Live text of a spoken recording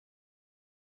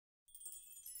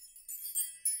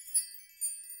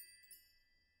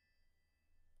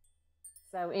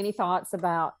So, any thoughts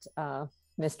about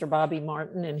Mr. Bobby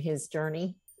Martin and his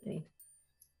journey?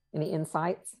 Any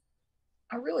insights?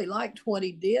 I really liked what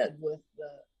he did with the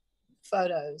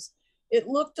photos. It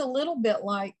looked a little bit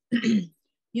like,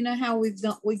 you know how we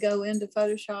go into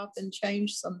Photoshop and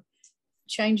change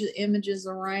the images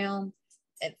around.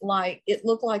 It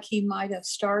looked like he might have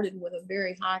started with a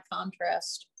very high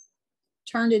contrast,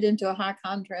 turned it into a high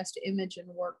contrast image and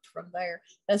worked from there.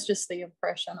 That's just the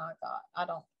impression I got. I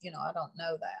don't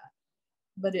know that,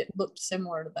 but it looked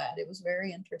similar to that. It was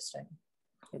very interesting.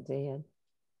 It did.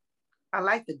 I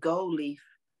like the gold leaf.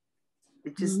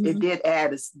 It did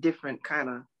add a different kind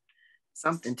of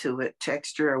something to it,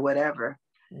 texture or whatever.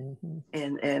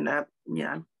 And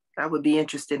I would be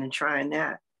interested in trying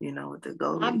that, with the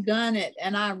gold leaf. I've done it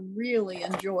and I really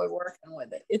enjoy working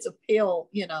with it. It's a pill,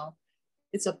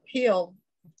 it's a pill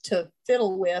to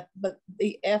fiddle with, but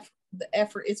the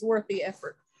effort, it's worth the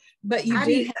effort. But you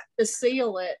do have to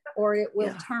seal it or it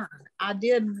will turn. I've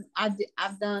done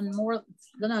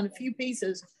a few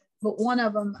pieces, but one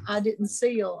of them I didn't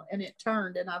seal and it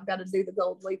turned, and I've got to do the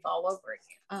gold leaf all over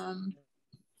again.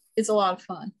 It's a lot of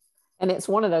fun. And it's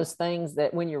one of those things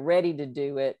that when you're ready to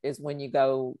do it is when you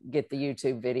go get the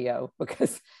YouTube video,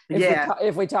 because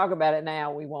if we talk about it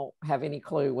now, we won't have any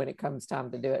clue when it comes time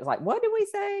to do it. It's like, what did we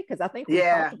say? Because I think we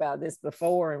talked about this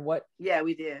before and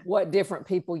we did. What different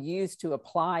people use to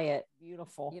apply it.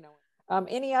 Beautiful.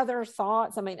 Any other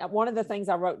thoughts? I mean, one of the things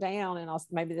I wrote down, and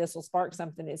maybe this will spark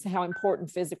something, is how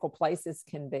important physical places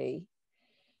can be,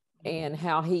 and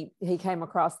how he came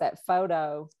across that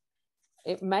photo.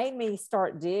 It made me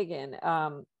start digging.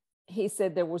 He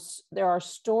said there are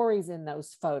stories in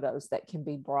those photos that can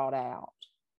be brought out.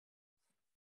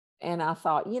 And I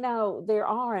thought, there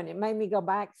are, and it made me go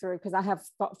back through, because I have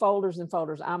folders and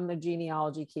folders. I'm the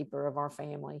genealogy keeper of our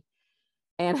family.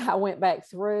 And I went back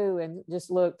through and just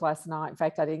looked last night. In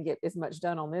fact, I didn't get as much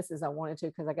done on this as I wanted to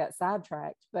because I got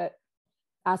sidetracked. But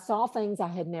I saw things I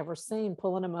had never seen.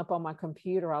 Pulling them up on my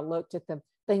computer, I looked at the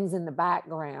things in the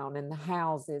background and the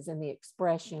houses and the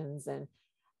expressions. And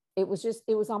it was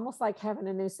almost like having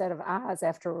a new set of eyes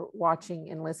after watching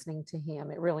and listening to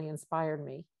him. It really inspired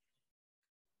me.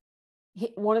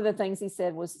 One of the things he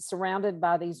said was, surrounded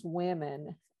by these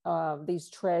women, these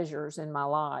treasures in my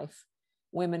life,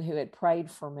 women who had prayed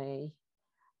for me,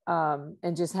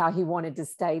 and just how he wanted to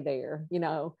stay there,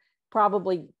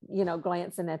 probably,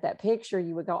 glancing at that picture,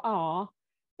 you would go, "Aw,"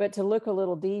 but to look a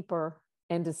little deeper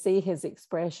and to see his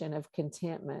expression of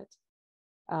contentment,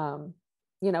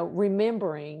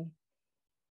 remembering,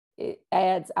 it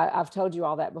adds, I've told you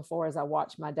all that before, as I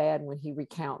watch my dad when he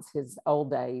recounts his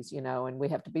old days, and we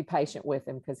have to be patient with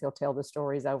him because he'll tell the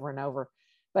stories over and over.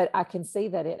 But I can see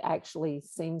that it actually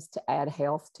seems to add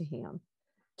health to him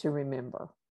to remember.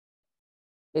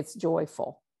 It's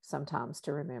joyful sometimes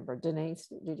to remember.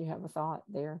 Denise, did you have a thought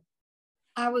there?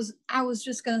 I was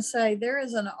just going to say, there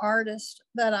is an artist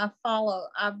that I follow.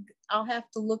 I'll have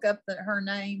to look up her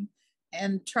name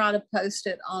and try to post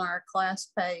it on our class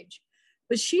page.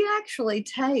 But she actually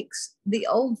takes the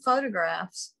old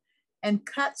photographs and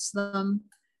cuts them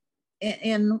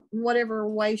in whatever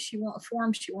way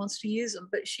form she wants to use them.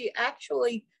 But she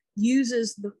actually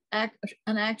uses an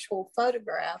actual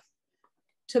photograph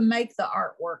to make the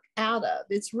artwork out of.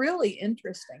 It's really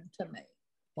interesting to me.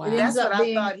 Wow. That's what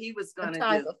I thought he was going to do.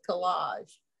 Type of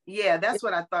collage. Yeah, that's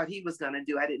what I thought he was going to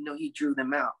do. I didn't know he drew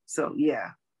them out. So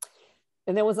yeah.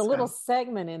 And there was a little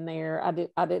segment in there.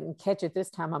 I didn't catch it this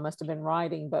time. I must have been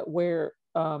writing, but where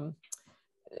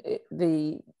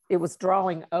it was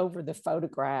drawing over the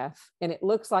photograph, and it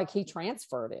looks like he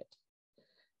transferred it.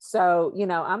 So,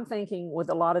 I'm thinking with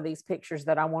a lot of these pictures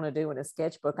that I want to do in a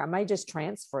sketchbook, I may just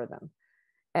transfer them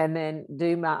and then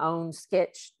do my own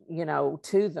sketch,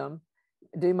 to them,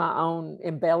 do my own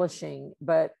embellishing.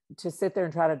 But to sit there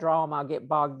and try to draw them, I'll get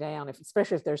bogged down,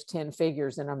 especially if there's 10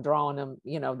 figures and I'm drawing them,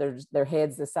 their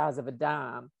heads the size of a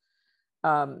dime,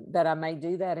 that I may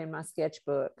do that in my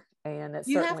sketchbook. And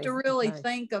you have to really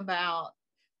think about,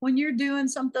 when you're doing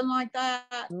something like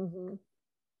that,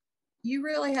 you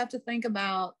really have to think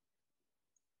about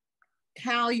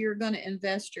how you're going to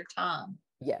invest your time.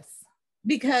 Yes.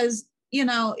 Because,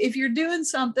 if you're doing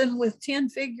something with 10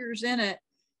 figures in it,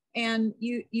 and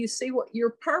you see what your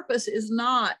purpose is,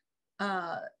 not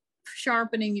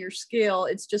sharpening your skill,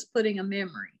 it's just putting a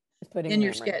memory in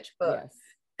your sketchbook.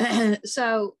 Yes.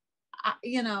 So,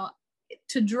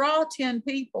 to draw 10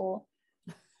 people,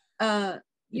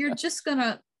 you're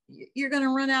going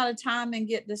to run out of time and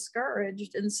get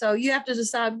discouraged. And so you have to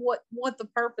decide what the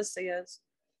purpose is.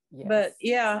 Yes. But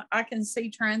yeah, I can see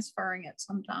transferring it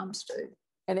sometimes too.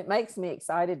 And it makes me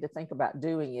excited to think about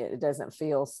doing it. It doesn't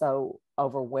feel so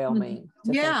overwhelming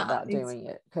to think about doing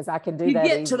it, because I can do that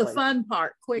easily. You get to the fun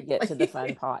part quickly. You get to the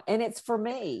fun part. And it's for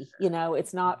me, you know,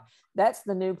 it's not, that's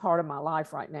the new part of my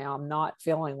life right now. I'm not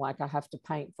feeling like I have to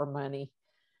paint for money.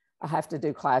 I have to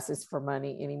do classes for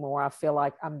money anymore. I feel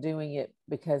like I'm doing it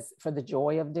because for the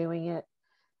joy of doing it.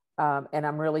 And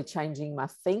I'm really changing my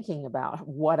thinking about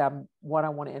what I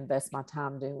want to invest my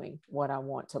time doing, what I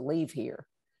want to leave here,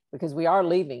 because we are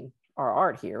leaving our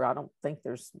art here. I don't think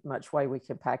there's much way we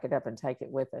can pack it up and take it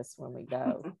with us when we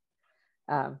go.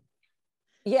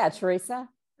 Yeah, Teresa.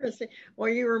 Well,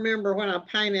 you remember when I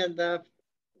painted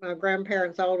my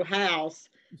grandparents' old house?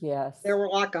 Yes. There were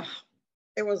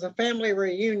it was a family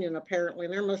reunion apparently,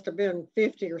 and there must have been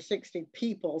 50 or 60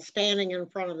 people standing in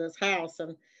front of this house.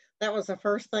 And that was the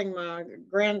first thing my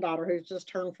granddaughter, who's just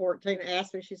turned 14,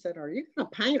 asked me. She said, "Are you going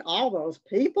to paint all those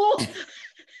people?"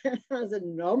 And I said,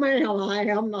 "No, ma'am, I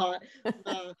am not."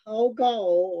 My whole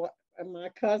goal, and my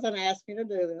cousin asked me to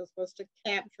do this, was to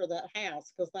capture that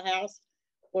house, because the house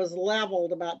was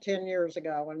leveled about 10 years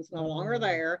ago and it's no longer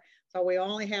there. So we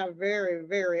only have very,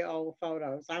 very old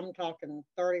photos. I'm talking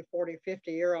 30, 40,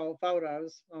 50-year-old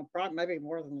photos, probably maybe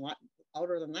more than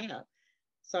older than that.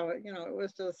 So, you know, it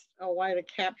was just a way to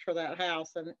capture that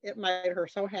house, and it made her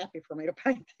so happy for me to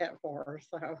paint that for her.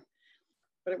 So,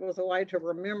 but it was a way to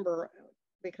remember,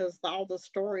 because all the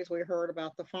stories we heard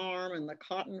about the farm and the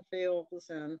cotton fields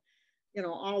and, you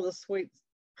know, all the sweet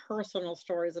personal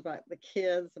stories about the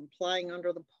kids and playing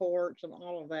under the porch and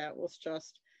all of that was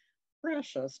just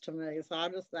precious to me. So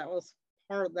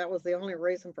that was the only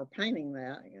reason for painting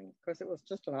that, because it was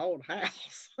just an old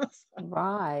house.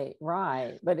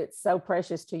 Right. But it's so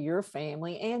precious to your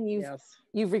family, and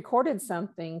you've recorded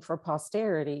something for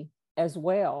posterity as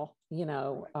well. You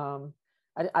know,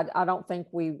 I don't think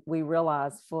we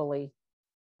realize fully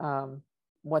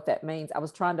what that means. I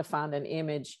was trying to find an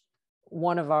image.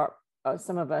 One of our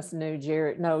some of us knew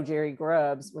Jerry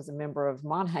Grubbs was a member of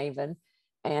Monhaven,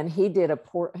 and he did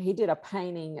a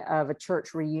painting of a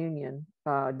church reunion,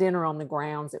 Dinner on the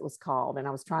Grounds it was called, and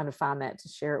I was trying to find that to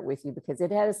share it with you, because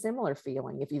it had a similar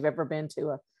feeling. If you've ever been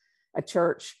to a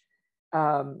church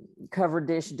covered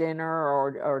dish dinner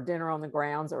or dinner on the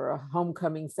grounds or a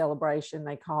homecoming celebration,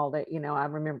 they called it, you know, I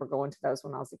remember going to those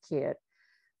when I was a kid.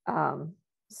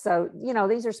 So, you know,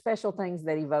 these are special things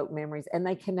that evoke memories, and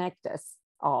they connect us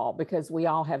all, because we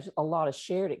all have a lot of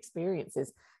shared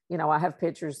experiences. You know, I have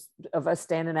pictures of us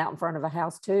standing out in front of a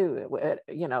house too.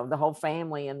 You know, the whole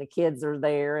family and the kids are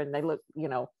there, and they look, you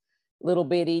know, little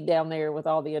bitty down there with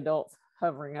all the adults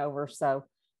hovering over. So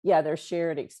yeah, they're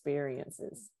shared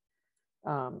experiences.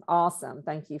 Awesome.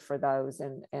 Thank you for those.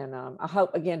 And I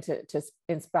hope again to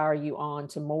inspire you on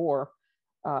to more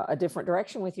a different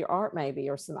direction with your art, maybe,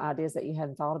 or some ideas that you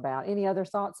hadn't thought about. Any other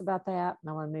thoughts about that? And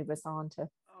I want to move us on to.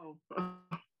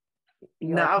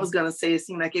 No, I was going to say, it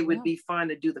seemed like it would be fun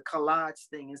to do the collage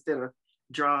thing instead of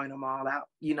drawing them all out.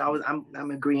 You know, I'm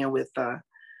agreeing with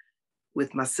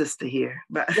my sister here,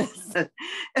 but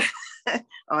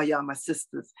oh, y'all, my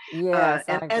sisters. Yes,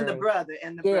 and the brother,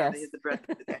 brother is the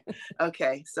brother.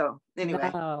 Okay, so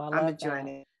anyway, I'm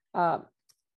enjoying it.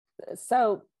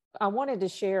 So I wanted to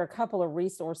share a couple of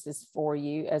resources for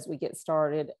you as we get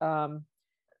started.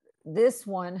 This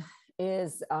one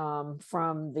is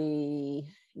from the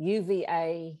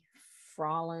UVA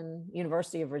Fraulein,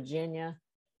 University of Virginia,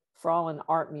 Fraulein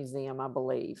Art Museum, I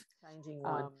believe. Changing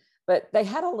one. But they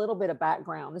had a little bit of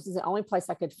background. This is the only place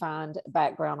I could find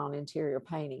background on interior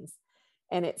paintings.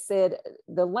 And it said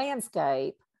the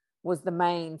landscape was the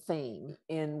main theme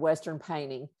in Western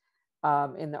painting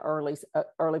in the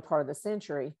early part of the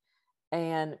century.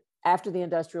 And after the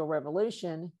Industrial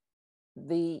Revolution,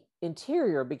 the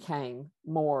interior became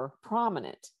more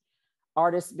prominent.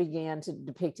 Artists began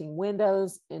depicting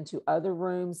windows into other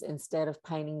rooms instead of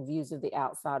painting views of the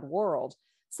outside world.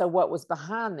 So what was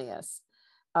behind this?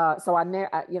 So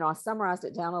I summarized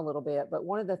it down a little bit, but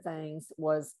one of the things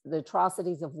was the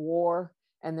atrocities of war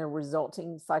and their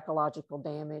resulting psychological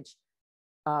damage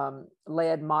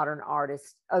led modern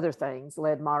artists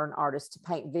to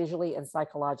paint visually and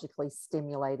psychologically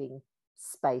stimulating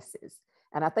spaces.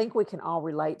 And I think we can all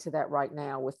relate to that right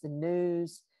now with the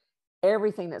news,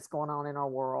 everything that's going on in our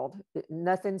world.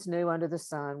 Nothing's new under the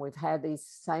sun. We've had these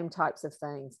same types of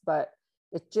things, but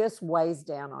it just weighs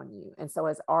down on you. And so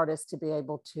as artists, to be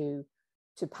able to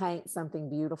paint something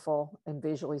beautiful and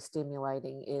visually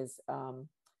stimulating is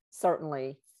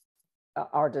certainly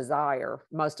our desire,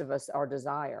 most of us, our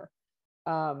desire.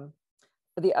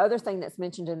 The other thing that's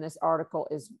mentioned in this article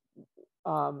is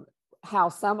how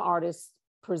some artists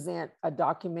present a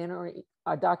documentary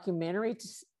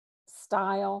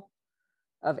style,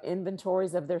 of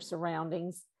inventories of their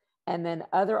surroundings. And then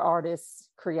other artists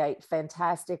create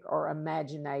fantastic or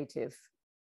imaginative,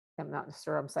 I'm not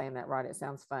sure I'm saying that right, it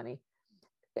sounds funny,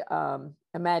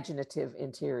 imaginative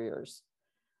interiors.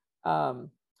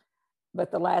 But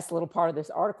the last little part of this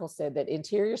article said that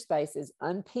interior spaces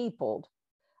unpeopled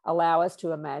allow us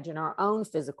to imagine our own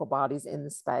physical bodies in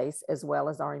the space, as well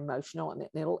as our emotional and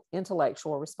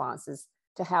intellectual responses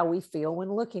to how we feel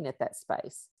when looking at that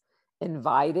space.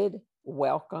 Invited,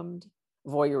 welcomed,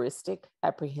 voyeuristic,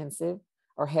 apprehensive,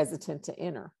 or hesitant to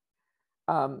enter.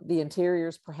 The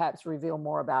interiors perhaps reveal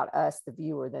more about us, the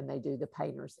viewer, than they do the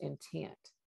painter's intent.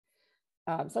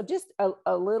 So just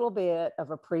a little bit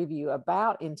of a preview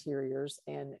about interiors.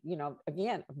 And, you know,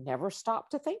 again, I've never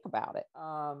stopped to think about it.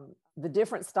 The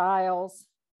different styles,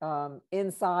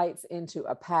 insights into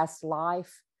a past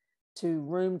life, to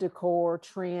room decor,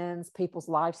 trends, people's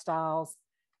lifestyles,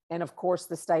 and of course,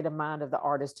 the state of mind of the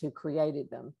artist who created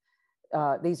them.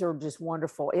 These are just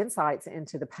wonderful insights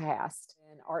into the past.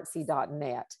 And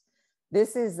artsy.net.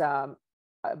 This is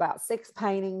about 6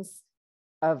 paintings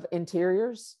of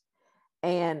interiors,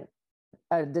 and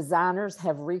designers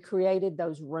have recreated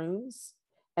those rooms,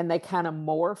 and they kind of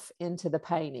morph into the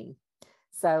painting.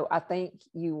 So I think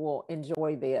you will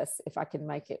enjoy this if I can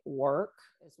make it work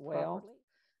as well.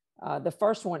 The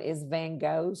first one is Van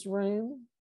Gogh's room.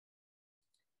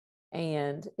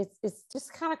 And it's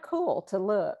just kind of cool to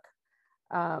look.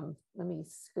 Let me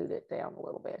scoot it down a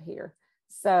little bit here.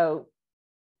 So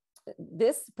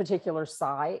this particular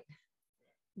site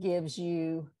gives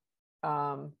you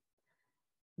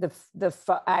the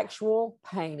actual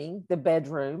painting, The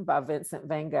Bedroom by Vincent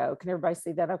van Gogh. Can everybody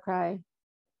see that okay?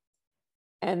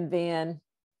 And then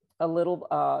a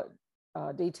little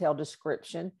detailed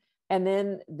description. And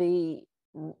then the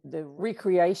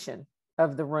recreation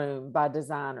of the room by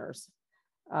designers.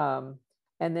 And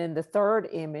then the third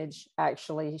image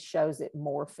actually shows it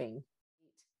morphing.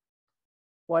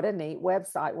 What a neat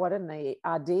website. What a neat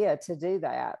idea to do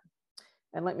that.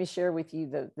 And let me share with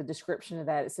you the description of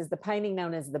that. It says the painting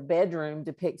known as The Bedroom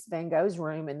depicts Van Gogh's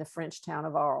room in the French town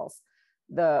of Arles.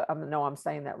 No, I'm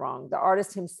saying that wrong. The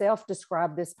artist himself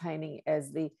described this painting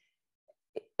as the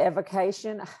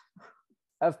evocation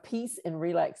of peace and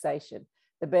relaxation.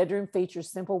 The bedroom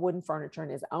features simple wooden furniture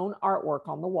and his own artwork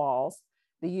on the walls.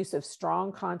 The use of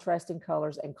strong contrasting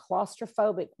colors and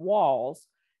claustrophobic walls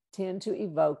tend to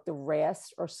evoke the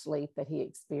rest or sleep that he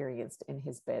experienced in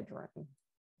his bedroom.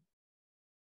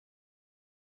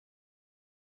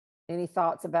 Any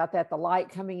thoughts about that? The light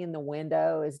coming in the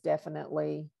window is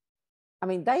definitely, I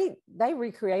mean, they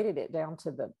recreated it down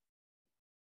to the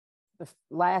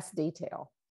last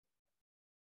detail.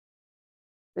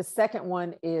 The second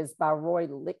one is by Roy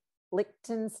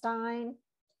Lichtenstein.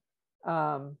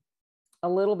 A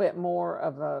little bit more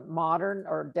of a modern,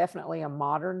 or definitely a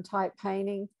modern type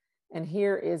painting. And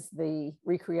here is the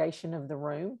recreation of the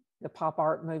room, the pop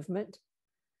art movement.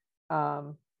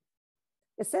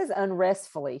 It says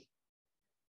unrestfully.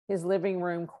 His living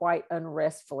room quite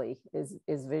unrestfully is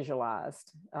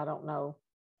visualized. I don't know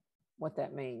what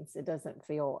that means. It doesn't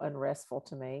feel unrestful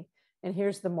to me. And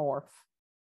here's the morph.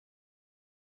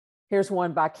 Here's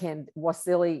one by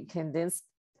Wasily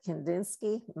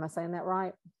Kandinsky. Am I saying that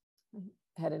right?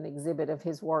 Had an exhibit of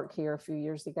his work here a few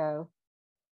years ago.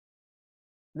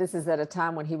 This is at a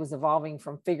time when he was evolving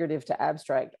from figurative to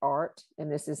abstract art. And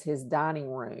this is his dining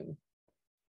room.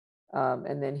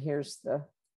 And then here's the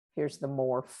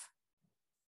morph.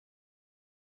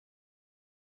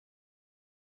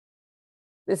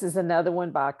 This is another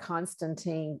one by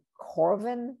Konstantin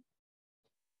Korovin.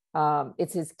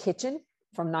 It's his kitchen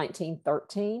from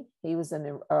 1913. He was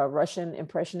a Russian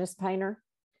Impressionist painter.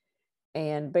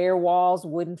 And bare walls,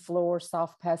 wooden floor,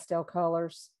 soft pastel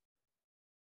colors.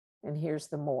 And here's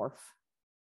the morph.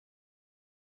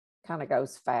 Kind of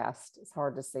goes fast. It's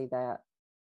hard to see that.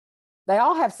 They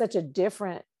all have such a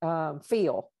different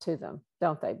feel to them,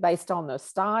 don't they? Based on the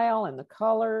style and the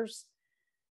colors.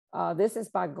 This is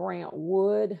by Grant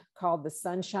Wood, called The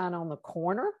Sunshine on the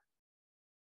Corner.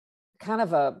 Kind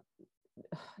of a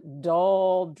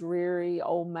dull, dreary,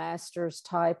 old masters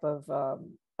type of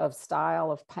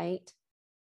style of paint.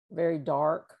 Very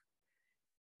dark.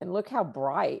 And look how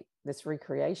bright this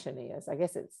recreation is. I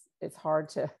guess it's hard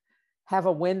to have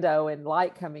a window and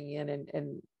light coming in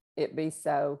and it be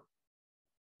so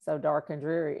dark and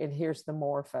dreary. And here's the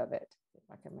morph of it. If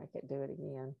I can make it do it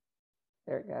again.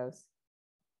 There it goes.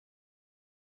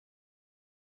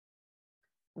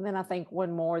 And then I think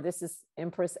one more. This is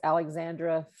Empress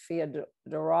Alexandra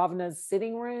Fyodorovna's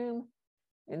sitting room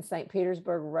in St.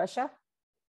 Petersburg, Russia,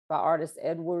 by artist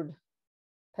Edward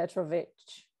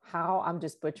Petrovich I'm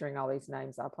just butchering all these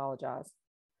names. I apologize.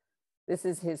 This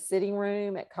is his sitting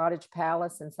room at Cottage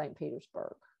Palace in St.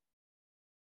 Petersburg.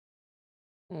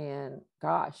 And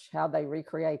gosh, how'd they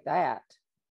recreate that?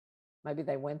 Maybe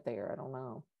they went there. I don't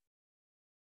know.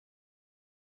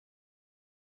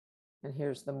 And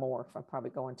here's the morph. I'm probably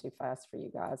going too fast for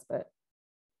you guys, but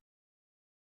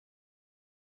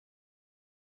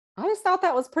I just thought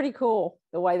that was pretty cool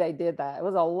the way they did that. It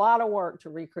was a lot of work to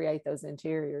recreate those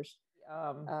interiors.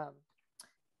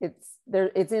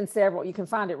 It's in several. You can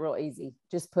find it real easy.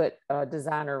 Just put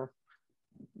designer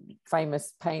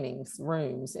famous paintings,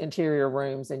 rooms, interior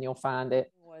rooms, and you'll find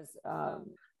it.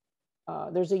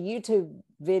 There's a YouTube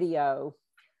video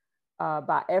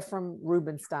by Ephraim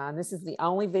Rubenstein. This is the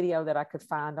only video that I could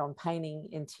find on painting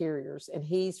interiors, and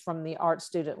he's from the Art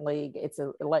Student League. It's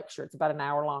a lecture. It's about an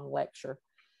hour-long lecture,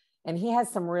 and he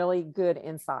has some really good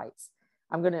insights.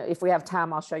 If we have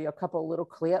time, I'll show you a couple of little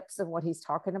clips of what he's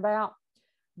talking about.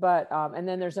 But and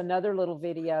then there's another little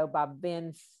video by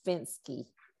Ben Finsky.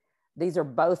 These are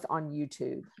both on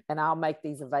YouTube, and I'll make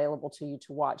these available to you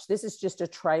to watch. This is just a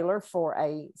trailer for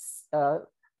a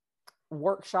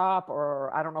workshop,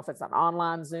 or I don't know if it's an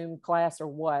online Zoom class or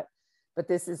what, but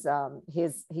this is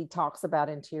he talks about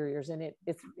interiors, and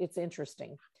it's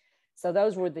interesting. So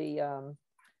those were the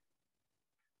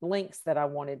links that I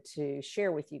wanted to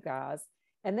share with you guys.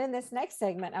 And then this next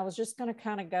segment, I was just going to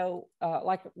kind of go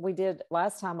like we did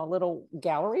last time, a little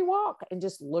gallery walk and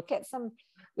just look at some,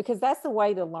 because that's the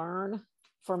way to learn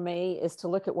for me, is to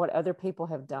look at what other people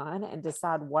have done and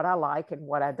decide what I like and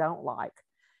what I don't like,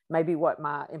 maybe what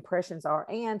my impressions are,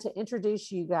 and to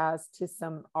introduce you guys to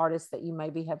some artists that you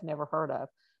maybe have never heard of.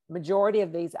 Majority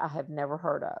of these I have never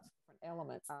heard of.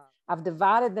 Elements. I've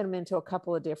divided them into a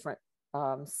couple of different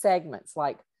segments,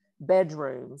 like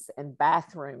bedrooms and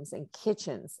bathrooms and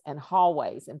kitchens and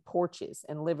hallways and porches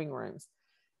and living rooms.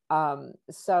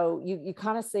 So you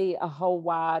kind of see a whole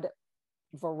wide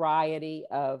variety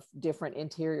of different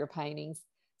interior paintings.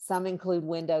 Some include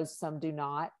windows, some do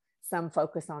not. Some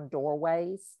focus on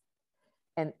doorways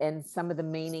and some of the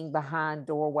meaning behind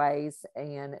doorways,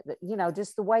 and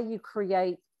just the way you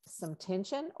create some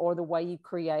tension, or the way you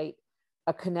create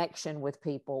a connection with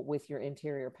people with your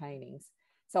interior paintings.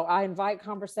 So I invite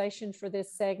conversation for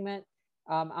this segment.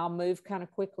 I'll move kind of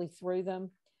quickly through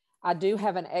them. I do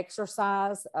have an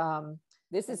exercise.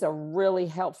 This is a really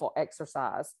helpful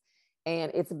exercise,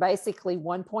 and it's basically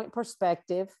 1 point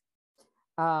perspective.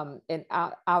 And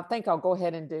I think I'll go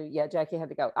ahead and do, yeah, Jackie had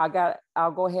to go.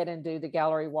 I'll go ahead and do the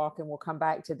gallery walk, and we'll come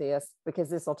back to this because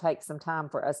this will take some time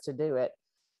for us to do it.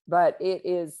 But it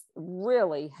is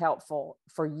really helpful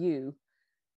for you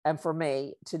and for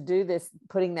me to do this,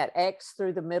 putting that X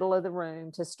through the middle of the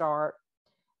room to start,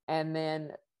 and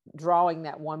then drawing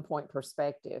that 1 point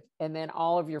perspective. And then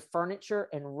all of your furniture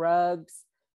and rugs,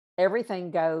 everything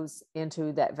goes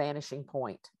into that vanishing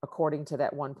point according to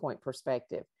that 1 point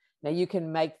perspective. Now you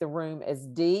can make the room as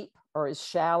deep or as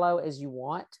shallow as you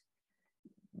want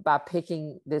by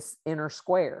picking this inner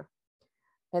square.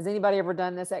 Has anybody ever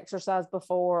done this exercise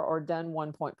before or done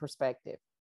 1 point perspective?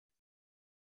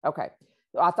 Okay.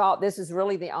 I thought this is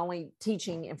really the only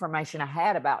teaching information I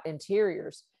had about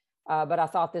interiors, but I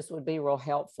thought this would be real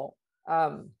helpful.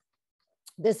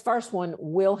 This first one,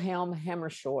 Wilhelm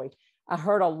Hammershøi. I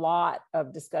heard a lot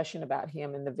of discussion about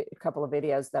him in the couple of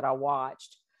videos that I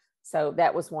watched. So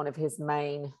that was one of his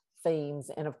main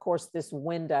themes. And of course, this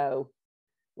window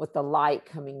with the light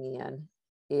coming in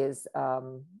is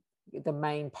the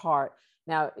main part.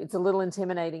 Now, it's a little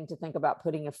intimidating to think about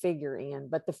putting a figure in,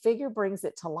 but the figure brings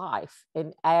it to life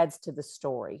and adds to the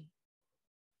story.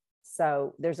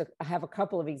 So I have a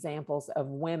couple of examples of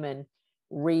women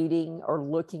reading or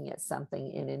looking at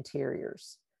something in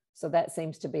interiors. So that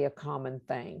seems to be a common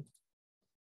thing.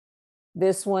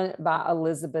 This one by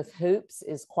Elizabeth Hoops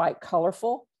is quite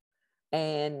colorful,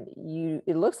 and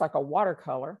it looks like a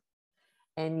watercolor.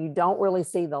 And you don't really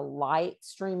see the light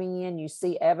streaming in. You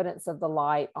see evidence of the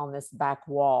light on this back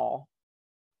wall.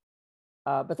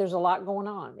 But there's a lot going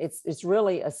on. It's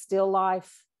really a still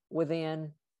life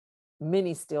within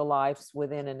many still lifes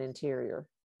within an interior.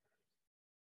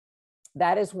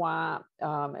 That is why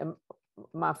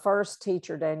my first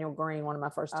teacher, Daniel Green, one of my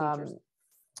first teachers,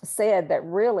 said that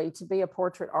really to be a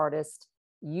portrait artist,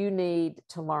 you need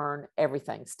to learn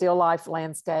everything, still life,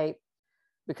 landscape,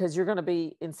 because you're going to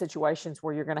be in situations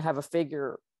where you're going to have a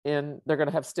figure in, they're going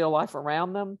to have still life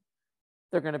around them.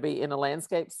 They're going to be in a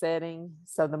landscape setting.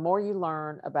 So the more you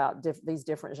learn about these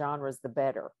different genres, the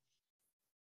better.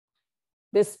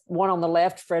 This one on the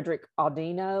left, Frederick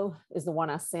Audino, is the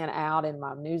one I sent out in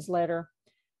my newsletter.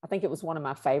 I think it was one of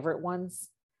my favorite ones.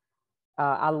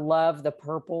 I love the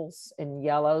purples and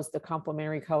yellows, the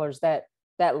complementary colors. That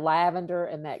lavender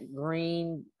and that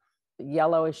green,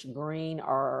 yellowish green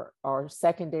are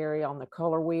secondary on the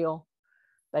color wheel.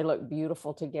 They look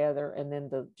beautiful together. And then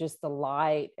just the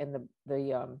light and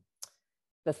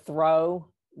the throw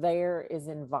there is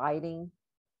inviting.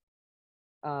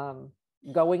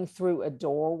 Going through a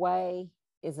doorway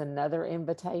is another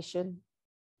invitation.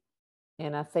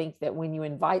 And I think that when you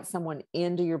invite someone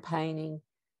into your painting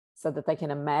so that they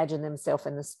can imagine themselves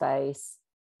in the space,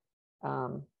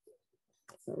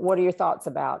 what are your thoughts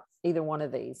about either one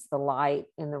of these? The light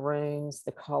in the rooms,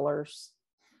 the colors?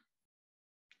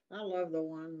 I love the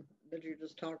one that you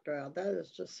just talked about. That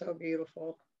is just so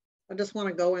beautiful. I just want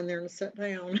to go in there and sit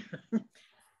down.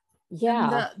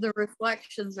 Yeah. And the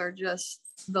reflections are just,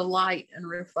 the light and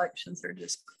reflections are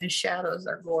just, and shadows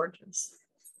are gorgeous.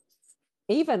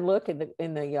 Even look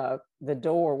in the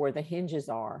door where the hinges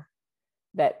are,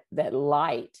 that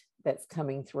light that's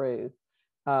coming through,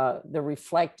 the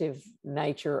reflective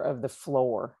nature of the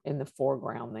floor in the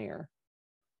foreground there,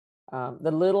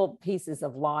 the little pieces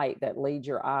of light that lead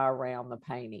your eye around the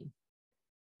painting.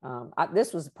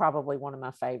 This was probably one of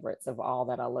my favorites of all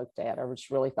that I looked at. I just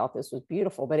really thought this was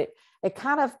beautiful, but it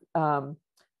kind of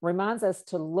reminds us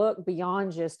to look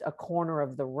beyond just a corner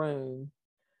of the room.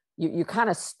 You kind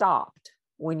of stopped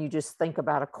when you just think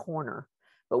about a corner,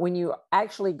 but when you're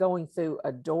actually going through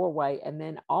a doorway and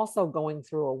then also going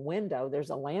through a window, there's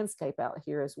a landscape out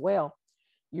here as well.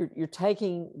 You're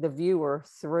taking the viewer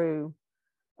through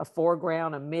a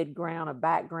foreground, a midground, a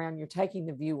background. You're taking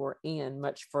the viewer in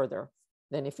much further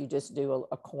than if you just do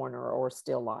a corner or a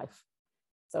still life.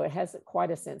 So it has quite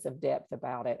a sense of depth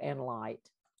about it and light.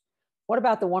 What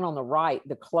about the one on the right,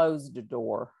 the closed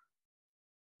door?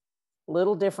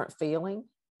 Little different feeling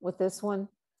with this one.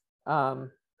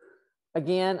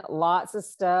 Again, lots of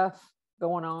stuff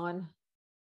going on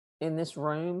in this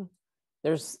room.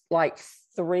 There's like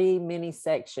 3 mini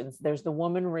sections. There's the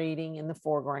woman reading in the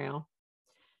foreground.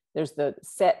 There's the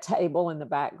set table in the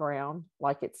background,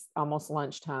 like it's almost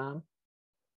lunchtime.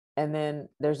 And then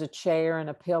there's a chair and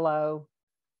a pillow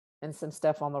and some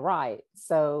stuff on the right.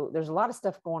 So there's a lot of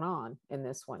stuff going on in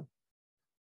this one.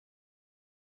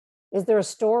 Is there a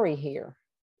story here?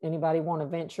 Anybody want to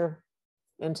venture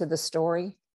into the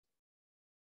story?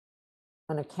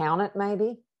 An accountant,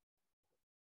 maybe?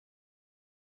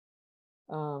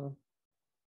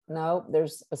 No,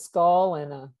 there's a skull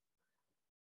and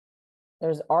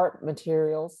there's art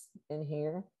materials in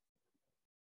here.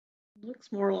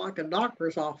 Looks more like a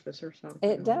doctor's office or something.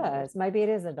 It does. Maybe it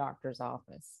is a doctor's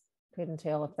office. Couldn't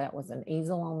tell if that was an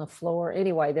easel on the floor.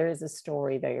 Anyway, there is a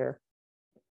story there.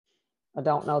 I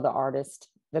don't know the artist.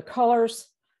 The colors,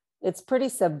 it's pretty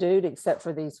subdued except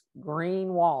for these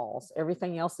green walls.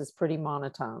 Everything else is pretty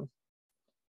monotone.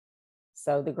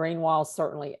 So the green walls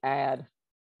certainly add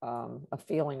a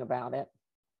feeling about it.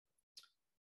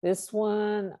 This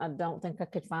one, I don't think I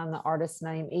could find the artist's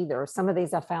name either. Some of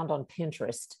these I found on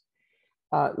Pinterest.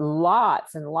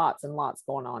 Lots and lots and lots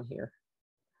going on here.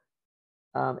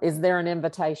 Is there an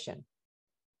invitation?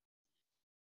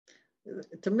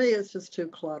 To me, it's just too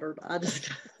cluttered. It's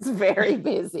very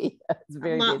busy. It's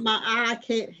very busy. My eye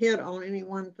can't hit on any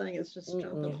one thing. It's just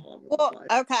jumping all over the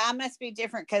place. Okay, I must be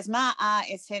different because my eye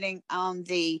is hitting on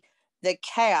the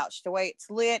couch. The way it's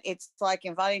lit, it's like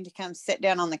inviting to come sit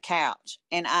down on the couch,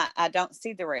 and I don't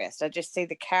see the rest. I just see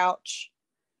the couch.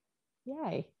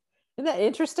 Yay. Isn't that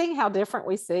interesting how different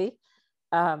we see?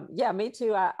 Yeah, me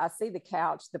too. I see the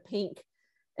couch. The pink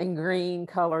and green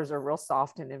colors are real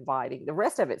soft and inviting. The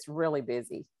rest of it's really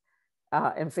busy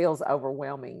and feels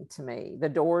overwhelming to me. The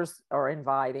doors are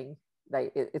inviting.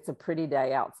 It's a pretty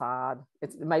day outside.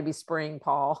 It's maybe spring,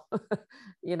 Paul.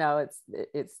 You know,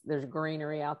 there's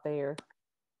greenery out there.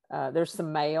 There's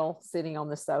some mail sitting on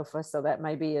the sofa. So that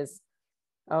maybe is,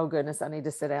 oh goodness, I need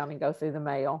to sit down and go through the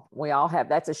mail. We all have,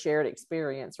 that's a shared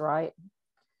experience, right?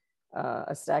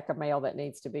 A stack of mail that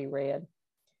needs to be read.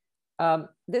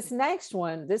 This next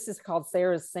one, this is called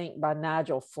Sarah's Sink by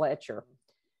Nigel Fletcher.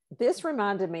 This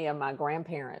reminded me of my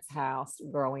grandparents' house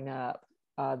growing up,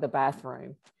 the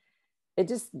bathroom. It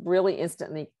just really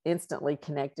instantly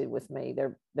connected with me.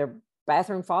 Their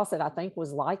bathroom faucet, I think,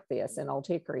 was like this in Old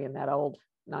Hickory in that old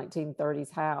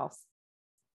 1930s house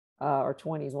or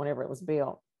 20s, whenever it was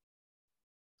built.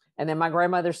 And then my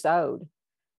grandmother sewed.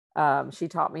 She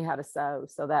taught me how to sew.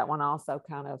 So that one also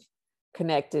kind of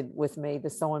connected with me, the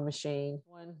sewing machine.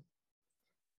 One,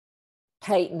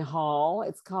 Peyton Hall,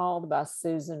 it's called, by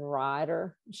Susan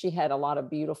Ryder. She had a lot of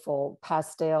beautiful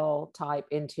pastel type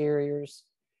interiors,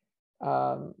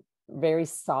 very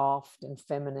soft and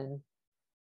feminine,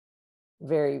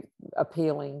 very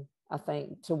appealing. I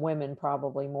think to women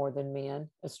probably more than men.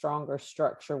 A stronger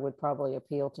structure would probably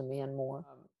appeal to men more.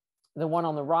 The one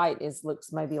on the right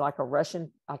looks maybe like a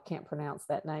Russian. I can't pronounce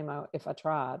that name if I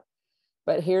tried.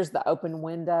 But here's the open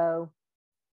window.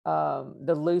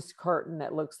 The loose curtain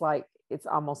that looks like it's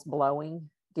almost blowing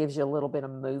gives you a little bit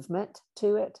of movement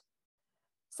to it.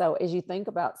 So as you think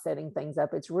about setting things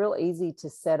up, it's real easy to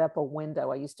set up a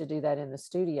window. I used to do that in the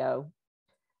studio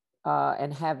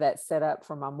and have that set up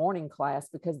for my morning class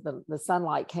because the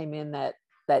sunlight came in that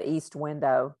east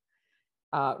window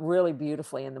really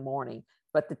beautifully in the morning.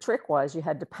 But the trick was you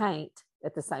had to paint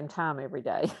at the same time every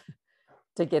day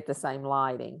to get the same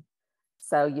lighting.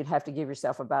 So you'd have to give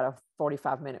yourself about a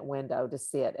 45-minute window to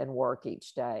sit and work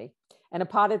each day. And a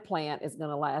potted plant is going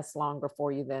to last longer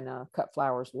for you than cut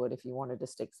flowers would if you wanted to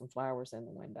stick some flowers in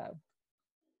the window.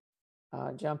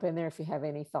 Jump in there if you have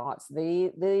any thoughts.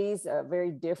 These are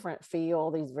very different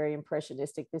feel. These very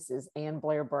impressionistic. This is Anne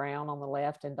Blair Brown on the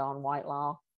left and Dawn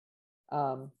Whitelaw.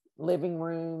 Living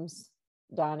rooms,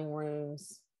 dining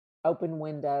rooms, open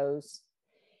windows.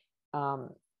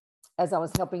 As I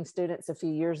was helping students a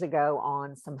few years ago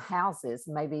on some houses,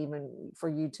 maybe even for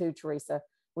you too, Teresa,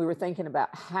 we were thinking about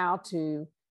how to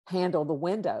handle the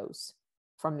windows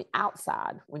from the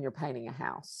outside when you're painting a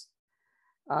house.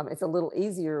 It's a little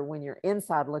easier when you're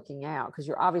inside looking out because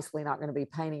you're obviously not going to be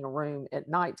painting a room at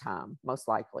nighttime, most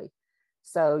likely.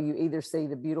 So you either see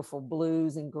the beautiful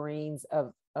blues and greens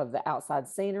of the outside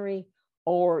scenery,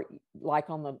 or like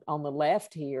on the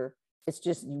left here, it's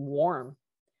just warm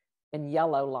and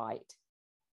yellow light,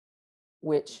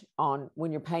 which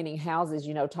when you're painting houses,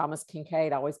 Thomas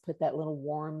Kincaid always put that little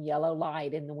warm yellow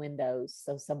light in the windows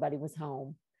so somebody was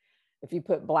home. If you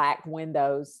put black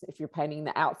windows, if you're painting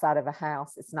the outside of a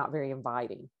house, it's not very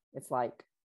inviting. It's like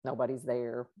nobody's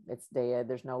there. It's dead.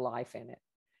 There's no life in it.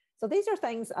 So these are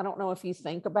things I don't know if you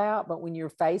think about, but when you're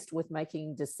faced with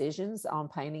making decisions on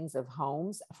paintings of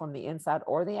homes from the inside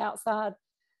or the outside,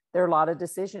 there are a lot of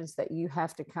decisions that you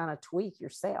have to kind of tweak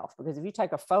yourself, because if you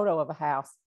take a photo of a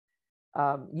house,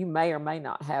 you may or may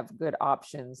not have good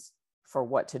options for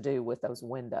what to do with those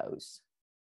windows.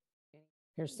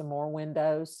 Here's some more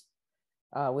windows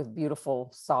with beautiful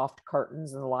soft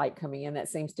curtains and the light coming in. That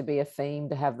seems to be a theme,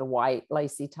 to have the white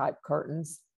lacy type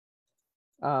curtains.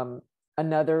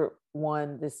 Another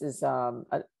one, this is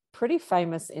a pretty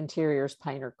famous interiors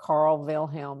painter, Carl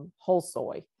Wilhelm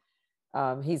Holzoy.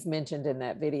 He's mentioned in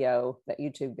that video, that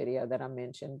YouTube video that I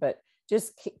mentioned, but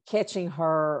just catching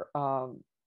her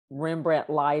Rembrandt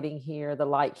lighting here, the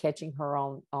light catching her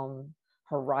on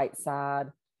her right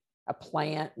side, a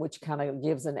plant, which kind of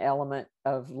gives an element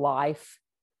of life,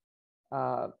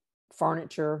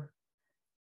 furniture.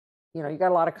 You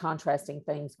got a lot of contrasting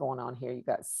things going on here. You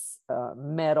got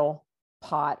metal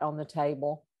pot on the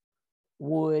table,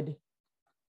 wood,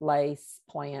 lace,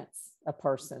 plants, a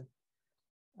person.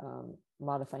 A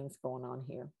lot of things going on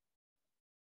here.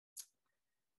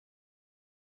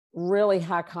 Really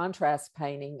high contrast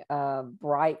painting,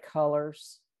 bright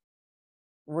colors,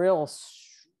 real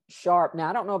sharp. Now,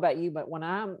 I don't know about you, but when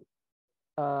I'm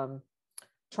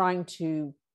trying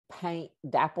to paint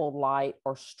dappled light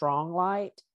or strong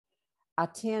light, I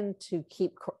tend to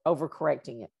keep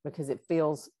overcorrecting it because it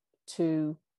feels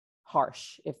too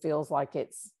harsh. It feels like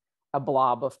it's a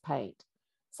blob of paint.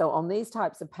 So on these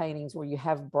types of paintings where you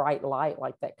have bright light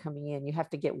like that coming in, you have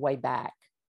to get way back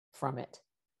from it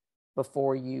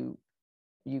before you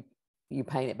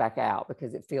paint it back out,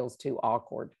 because it feels too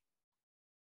awkward.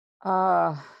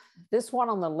 This one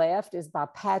on the left is by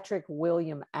Patrick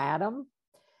William Adam.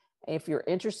 If you're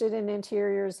interested in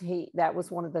interiors, that was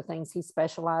one of the things he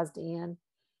specialized in.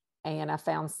 And I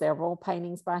found several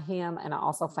paintings by him. And I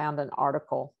also found an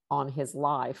article on his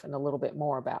life and a little bit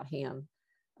more about him.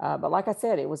 But like I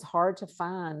said, it was hard to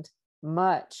find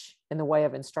much in the way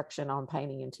of instruction on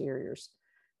painting interiors.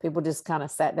 People just kind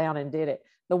of sat down and did it.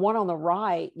 The one on the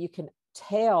right, you can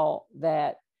tell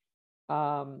that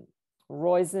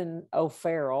Roisin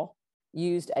O'Farrell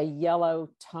used a yellow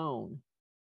tone.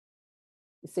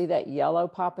 You see that yellow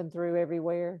popping through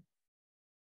everywhere?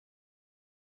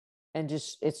 And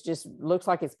it's just looks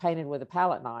like it's painted with a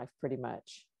palette knife, pretty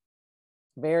much.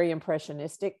 Very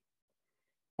impressionistic.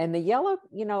 And the yellow,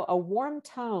 a warm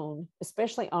tone,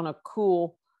 especially on a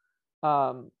cool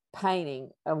painting,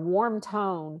 a warm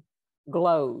tone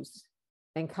glows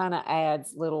and kind of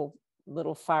adds little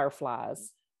fireflies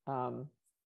to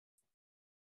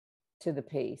the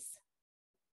piece.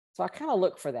 So I kind of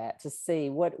look for that to see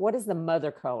what is the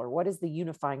mother color, what is the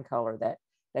unifying color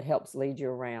that helps lead you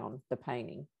around the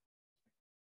painting.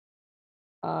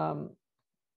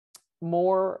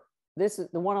 This is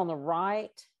the one on the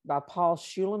right by Paul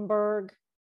Schulenberg.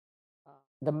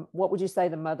 what would you say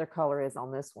the mother color is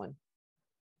on this one?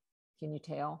 Can you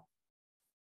tell?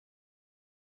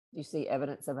 Do you see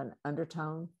evidence of an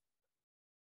undertone?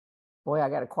 Boy, I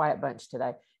got a quiet bunch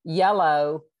today.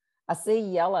 Yellow, I see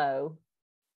yellow,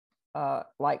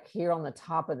 like here on the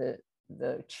top of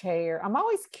the chair. I'm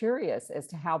always curious as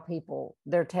to how people,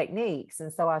 their techniques.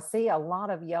 And so I see a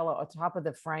lot of yellow on top of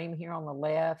the frame here on the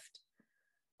left,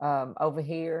 over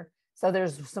here. So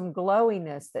there's some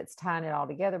glowiness that's tying it all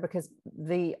together, because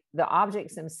the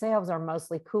objects themselves are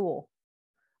mostly cool,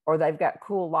 or they've got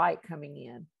cool light coming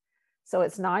in. So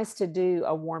it's nice to do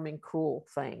a warm and cool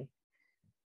thing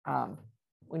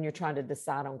when you're trying to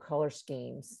decide on color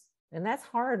schemes. And that's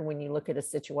hard when you look at a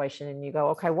situation and you go,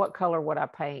 okay, what color would I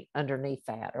paint underneath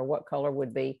that? Or what color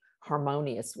would be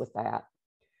harmonious with that?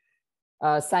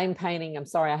 Same painting. I'm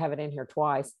sorry, I have it in here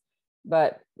twice.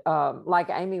 But like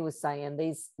Amy was saying,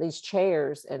 these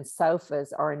chairs and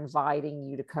sofas are inviting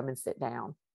you to come and sit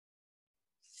down.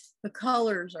 The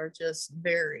colors are just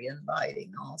very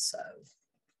inviting also.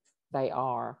 They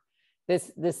are.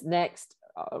 This next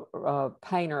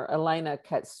painter, Elena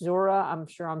Katsura, I'm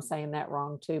sure I'm saying that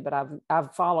wrong too, but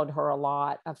I've followed her a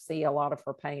lot. I've seen a lot of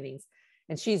her paintings,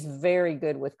 and she's very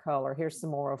good with color. Here's some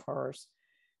more of hers.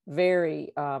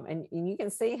 Very, and you can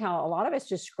see how a lot of it's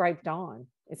just scraped on.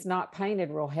 It's not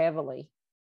painted real heavily,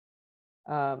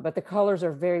 but the colors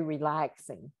are very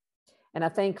relaxing. And I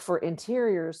think for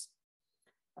interiors,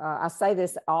 I say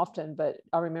this often, but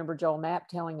I remember Joel Knapp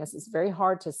telling us it's very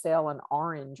hard to sell an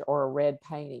orange or a red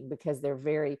painting, because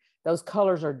those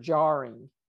colors are jarring.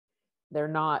 They're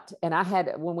not. And I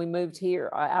had, when we moved here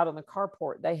out on the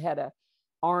carport, they had a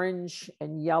orange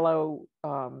and yellow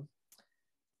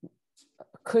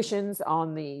cushions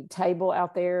on the table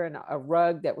out there, and a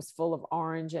rug that was full of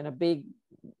orange, and a big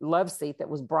love seat that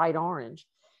was bright orange.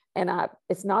 And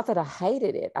it's not that I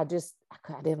hated it. I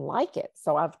didn't like it.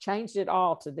 So I've changed it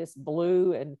all to this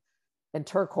blue and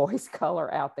turquoise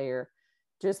color out there,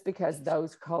 just because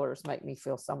those colors make me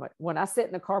feel so much. When I sit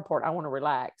in the carport, I want to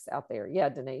relax out there. Yeah,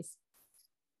 Denise.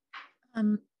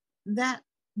 The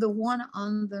one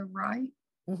on the right,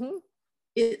 mm-hmm.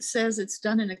 It says it's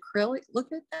done in acrylic.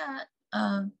 Look at that.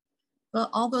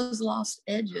 All those lost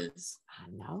edges. I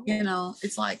know.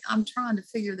 It's like, I'm trying to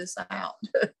figure this out.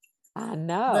 I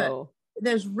know. But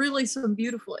there's really some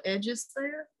beautiful edges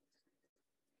there,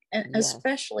 and yes,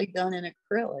 especially done in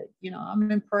acrylic. I'm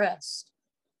impressed.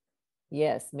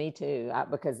 Yes, me too.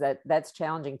 Because that's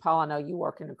challenging. Paul, I know you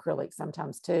work in acrylic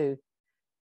sometimes too.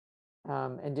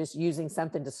 And just using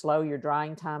something to slow your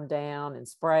drying time down and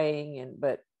spraying,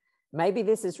 but maybe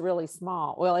this is really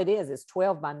small. Well, it is. It's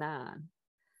 12 by 9.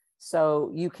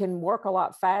 So you can work a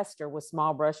lot faster with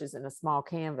small brushes and a small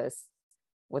canvas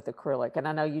with acrylic. And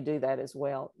I know you do that as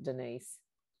well, Denise.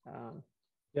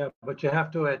 Yeah, but you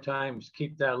have to at times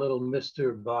keep that little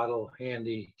mister bottle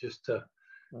handy, just to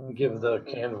give the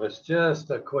canvas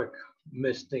just a quick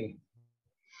misting.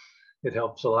 It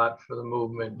helps a lot for the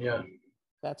movement. Yeah.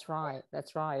 That's right.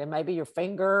 That's right. And maybe your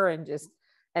finger,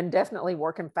 and definitely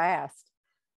working fast,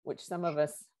 which some of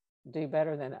us do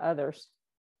better than others.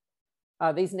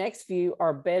 These next few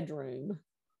are bedroom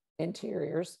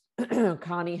interiors.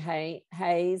 Connie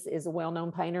Hayes is a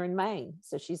well-known painter in Maine.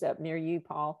 So she's up near you,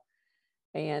 Paul.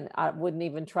 And I wouldn't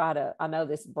even I know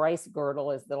this Brace Girdle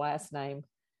is the last name.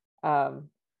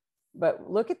 But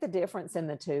look at the difference in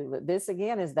the two. This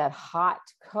again is that hot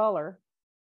color.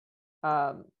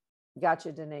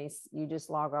 Gotcha, Denise. You just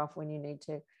log off when you need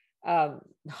to.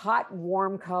 Hot,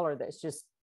 warm color that's just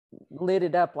lit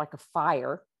it up like a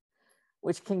fire,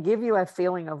 which can give you a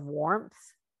feeling of warmth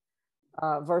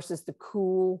versus the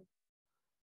cool,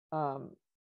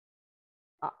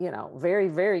 very,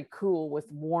 very cool with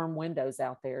warm windows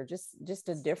out there. Just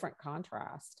a different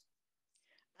contrast.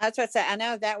 That's what I said. I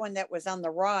know that one that was on the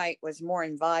right was more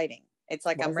inviting. It's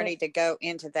like I'm ready to go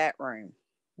into that room.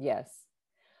 Yes.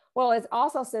 Well, it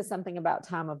also says something about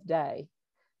time of day.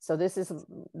 So this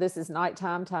is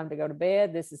nighttime, time to go to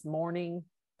bed. This is morning,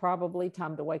 probably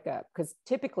time to wake up, because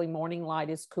typically morning light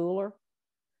is cooler.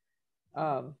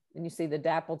 And you see the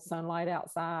dappled sunlight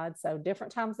outside. So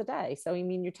different times of day. So, I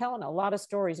mean, you're telling a lot of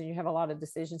stories, and you have a lot of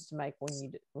decisions to make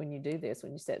when you do this,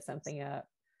 when you set something up.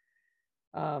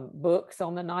 Books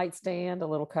on the nightstand, a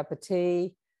little cup of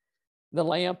tea. The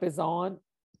lamp is on.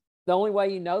 The only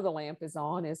way you know the lamp is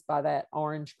on is by that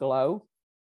orange glow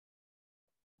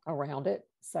around it.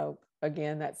 So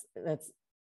again, that's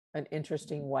an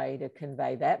interesting way to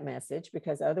convey that message,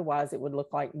 because otherwise it would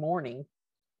look like morning.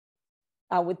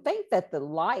 I would think that the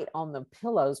light on the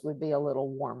pillows would be a little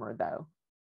warmer though.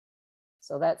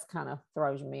 So that's kind of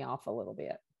throws me off a little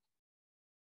bit.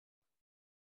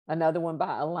 Another one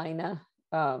by Elena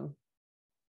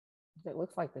it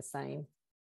looks like the same.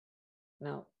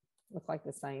 No, looks like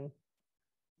the same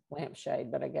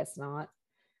lampshade, but I guess not.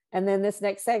 And then this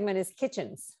next segment is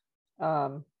kitchens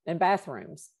and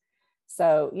bathrooms.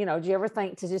 So, you know, do you ever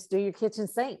think to just do your kitchen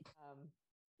sink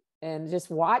and just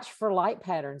watch for light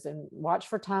patterns and watch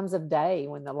for times of day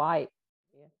when the light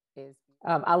is.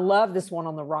 I love this one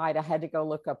on the right. I had to go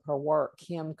look up her work,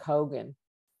 Kim Kogan.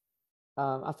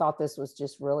 I thought this was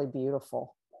just really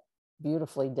beautiful,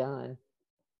 beautifully done.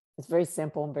 It's very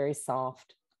simple and very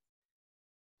soft.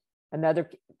 Another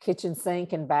kitchen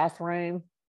sink and bathroom,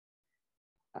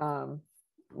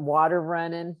 water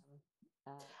running.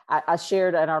 I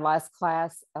shared in our last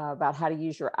class about how to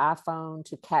use your iPhone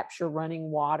to capture running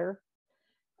water.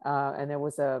 And there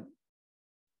was a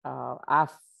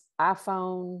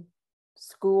iPhone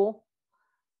school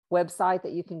website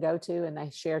that you can go to, and they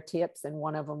share tips. And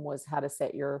one of them was how to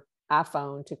set your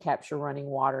iPhone to capture running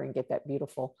water and get that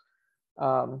beautiful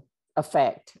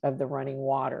effect of the running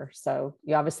water. So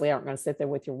you obviously aren't going to sit there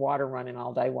with your water running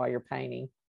all day while you're painting.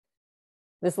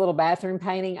 This little bathroom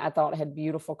painting I thought had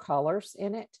beautiful colors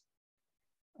in it.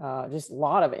 Just a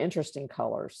lot of interesting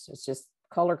colors. It's just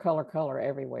color, color, color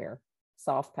everywhere.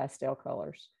 Soft pastel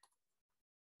colors.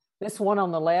 This one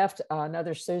on the left,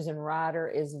 another Susan Ryder,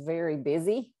 is very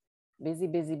busy. Busy,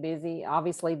 busy, busy.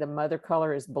 Obviously the mother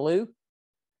color is blue.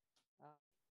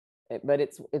 But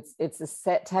it's a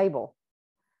set table.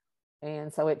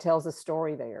 And so it tells a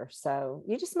story there. So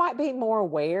you just might be more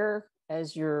aware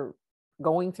as you're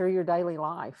going through your daily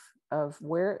life of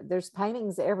where there's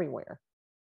paintings everywhere.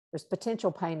 There's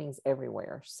potential paintings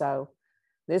everywhere. So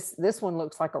this one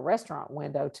looks like a restaurant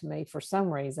window to me for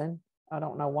some reason. I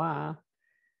don't know why.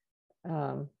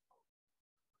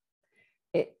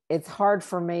 It's hard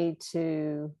for me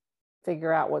to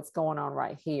figure out what's going on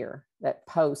right here. That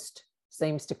post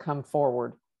seems to come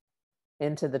forward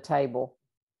into the table.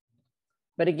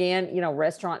 But again, you know,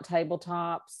 restaurant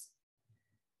tabletops.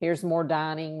 Here's more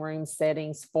dining room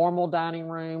settings, formal dining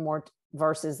room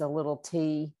versus a little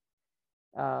tea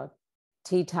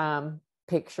time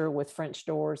picture with French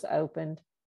doors opened.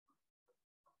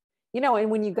 You know, and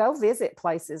when you go visit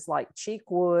places like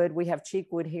Cheekwood, we have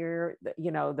Cheekwood here,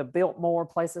 you know, the Biltmore,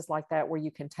 places like that where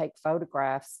you can take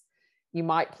photographs. You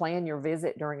might plan your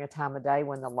visit during a time of day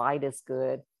when the light is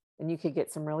good, and you could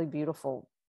get some really beautiful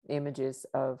images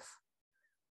of,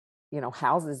 you know,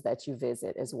 houses that you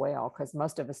visit as well, because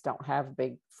most of us don't have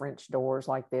big French doors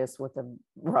like this with the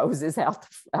roses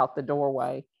out the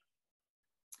doorway.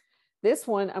 This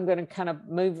one, I'm going to kind of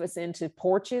move us into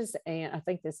porches, and I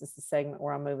think this is the segment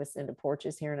where I'll move us into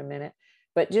porches here in a minute.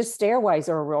 But just stairways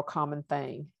are a real common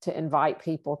thing to invite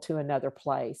people to another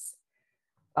place.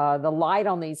 The light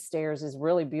on these stairs is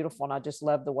really beautiful, and I just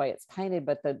love the way it's painted,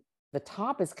 but the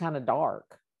top is kind of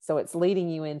dark, so it's leading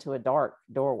you into a dark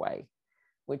doorway,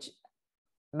 which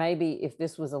maybe if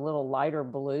this was a little lighter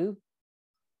blue,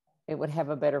 it would have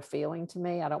a better feeling to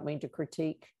me. I don't mean to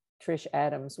critique Trish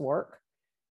Adams' work.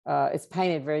 It's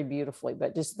painted very beautifully,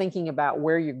 but just thinking about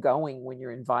where you're going when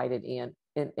you're invited in.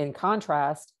 In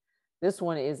contrast, this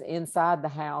one is inside the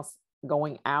house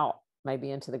going out, maybe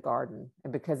into the garden.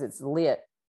 And because it's lit,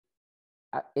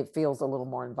 it feels a little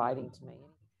more inviting to me.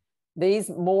 These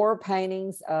more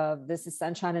paintings of This is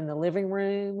Sunshine in the Living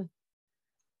Room.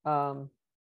 And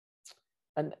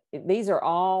these are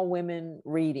all women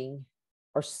reading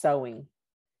or sewing.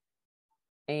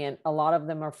 And a lot of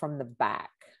them are from the back.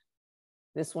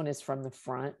 This one is from the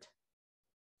front.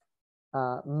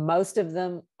 Most of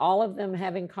them, all of them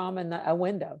have in common a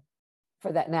window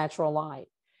for that natural light.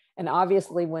 And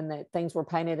obviously when things were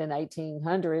painted in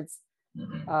 1800s,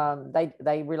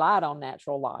 they relied on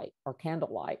natural light or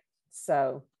candlelight.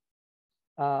 So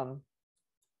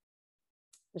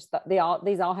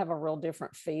these all have a real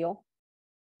different feel.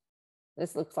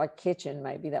 This looks like kitchen,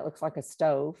 maybe. That looks like a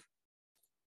stove.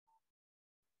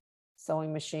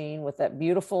 Sewing machine with that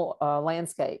beautiful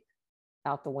landscape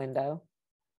out the window.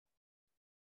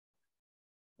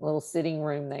 Little sitting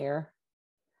room there.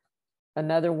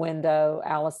 Another window,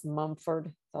 Alice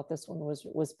Mumford. Thought this one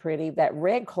was pretty. That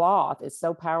red cloth is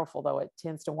so powerful, though. It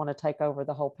tends to want to take over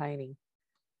the whole painting.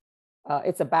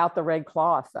 It's about the red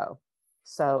cloth, though.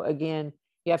 So again,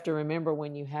 you have to remember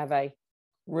when you have a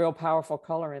real powerful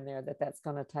color in there that's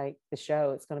going to take the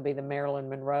show. It's going to be the Marilyn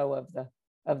Monroe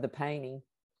of the painting.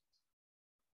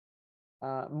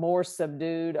 More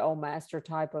subdued old master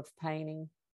type of painting.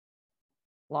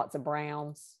 Lots of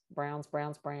browns.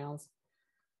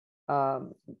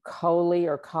 Coley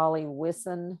or Collie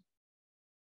Wisson.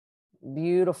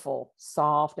 Beautiful,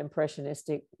 soft,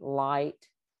 impressionistic light.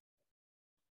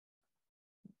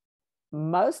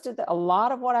 most of a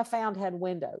lot of what I found had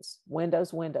windows.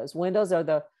 Windows are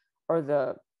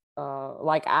the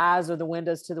like eyes are the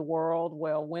windows to the world.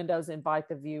 Well, windows invite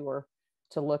the viewer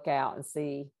to look out and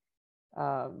see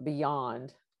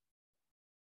beyond.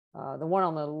 The one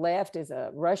on the left is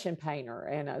a Russian painter,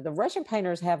 and the Russian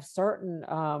painters have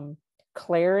certain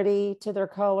clarity to their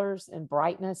colors and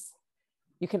brightness.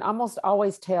 You can almost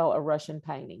always tell a Russian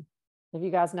painting. Have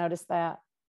you guys noticed that?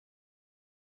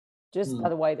 Just by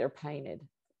the way they're painted.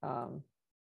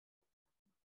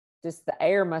 Just the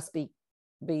air must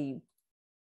be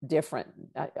different,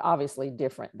 obviously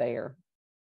different there.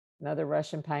 Another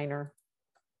Russian painter.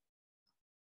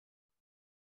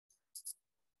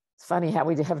 It's funny how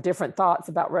we have different thoughts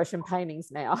about Russian paintings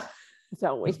now,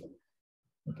 don't we?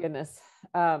 Goodness.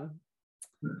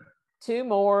 Two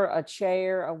more, a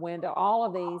chair, a window. All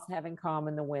of these have in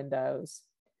common the windows.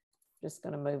 Just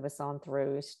going to move us on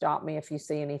through. Stop me if you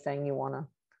see anything you want to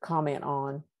comment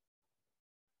on.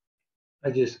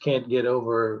 I just can't get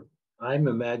over, I'm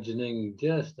imagining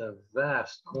just a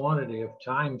vast quantity of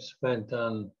time spent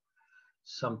on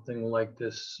something like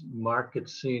this market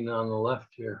scene on the left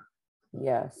here.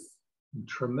 Yes.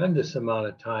 Tremendous amount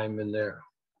of time in there.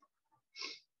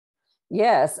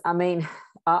 Yes. I mean,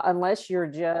 unless you're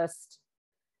just,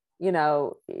 you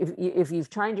know, if you've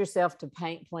trained yourself to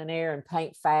paint plein air and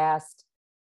paint fast,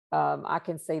 I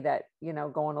can see that, you know,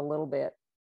 going a little bit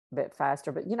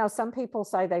faster. But, you know, some people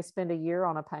say they spend a year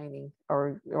on a painting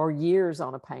or years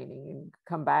on a painting and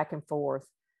come back and forth.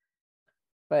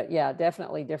 But yeah,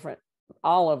 definitely different.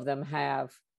 All of them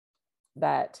have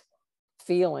that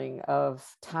feeling of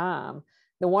time.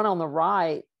 The one on the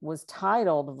right was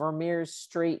titled Vermeer's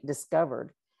Street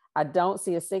Discovered. I don't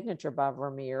see a signature by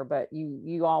Vermeer, but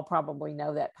you all probably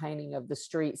know that painting of the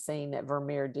street scene that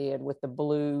Vermeer did with the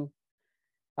blue.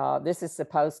 This is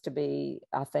supposed to be,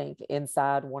 I think,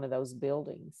 inside one of those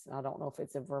buildings. I don't know if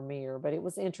it's a Vermeer, but it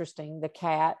was interesting. The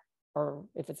cat, or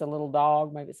if it's a little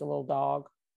dog, maybe it's a little dog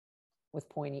with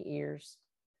pointy ears.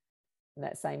 And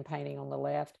that same painting on the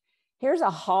left. Here's a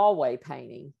hallway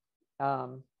painting,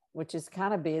 which is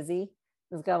kind of busy.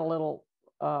 It's got a little,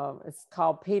 it's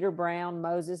called Peter Brown,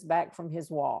 Moses Back from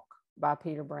His Walk by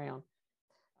Peter Brown.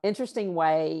 Interesting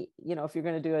way, you know, if you're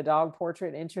going to do a dog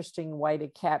portrait, interesting way to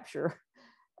capture,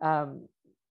 you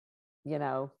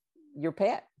know, your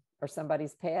pet or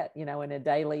somebody's pet, you know, in a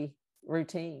daily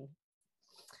routine.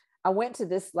 I went to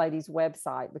this lady's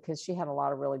website because she had a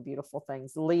lot of really beautiful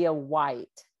things. Leah White.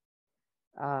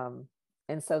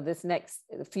 And so this next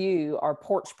few are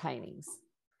porch paintings.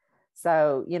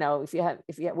 So, you know,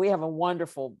 we have a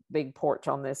wonderful big porch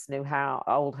on this new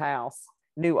old house.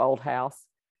 It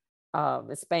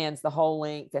spans the whole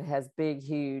length. It has big,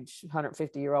 huge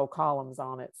 150-year-old columns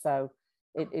on it. So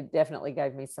it definitely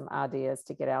gave me some ideas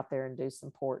to get out there and do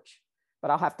some porch.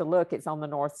 But I'll have to look. It's on the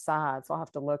north side, so I'll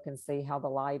have to look and see how the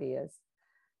light is.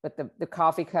 But the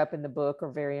coffee cup and the book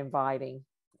are very inviting.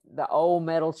 The old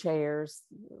metal chairs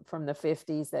from the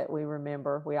 50s that we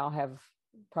remember. We all have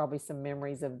probably some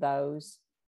memories of those.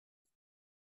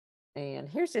 And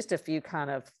here's just a few kind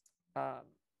of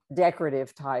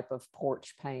decorative type of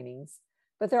porch paintings.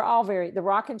 But they're all the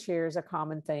rocking chair is a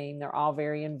common theme. They're all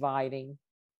very inviting.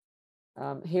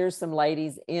 Here's some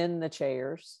ladies in the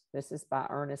chairs. This is by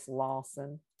Ernest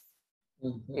Lawson.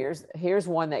 Mm-hmm. Here's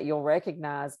one that you'll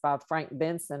recognize by Frank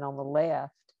Benson on the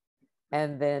left.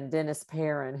 And then Dennis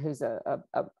Perrin, who's a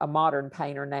modern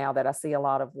painter now that I see a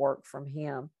lot of work from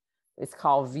him. It's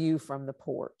called View from the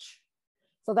Porch.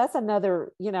 So that's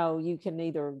another, you know, you can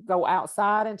either go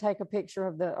outside and take a picture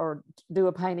of or do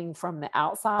a painting from the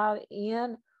outside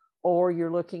in, or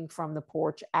you're looking from the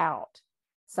porch out.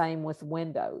 Same with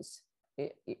windows.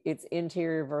 It's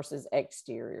interior versus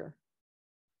exterior.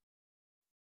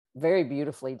 Very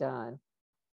beautifully done.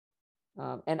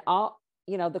 And all,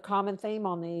 you know, the common theme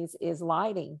on these is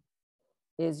lighting.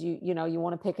 Is you know, you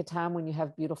want to pick a time when you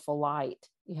have beautiful light.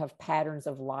 You have patterns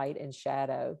of light and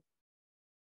shadow.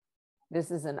 This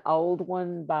is an old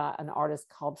one by an artist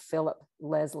called Philip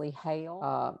Leslie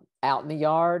Hale, out in the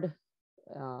yard,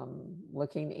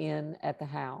 looking in at the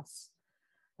house.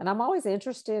 And I'm always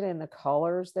interested in the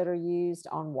colors that are used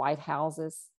on white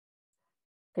houses,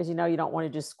 because, you know, you don't want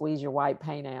to just squeeze your white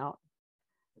paint out.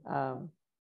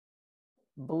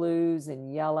 Blues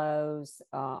and yellows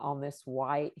on this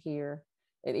white here.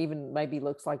 It even maybe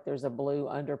looks like there's a blue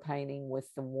underpainting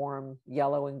with the warm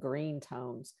yellow and green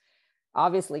tones.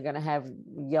 Obviously going to have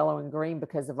yellow and green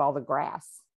because of all the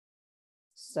grass.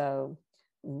 So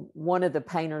one of the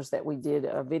painters that we did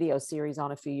a video series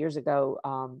on a few years ago,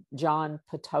 John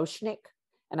Potoshnik,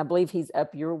 and I believe he's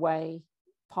up your way,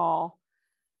 Paul.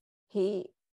 He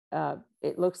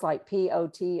it looks like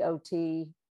P-O-T-O-T,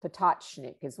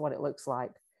 Potocznik is what it looks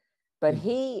like. But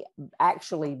he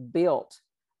actually built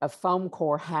a foam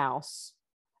core house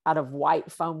out of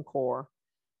white foam core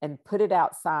and put it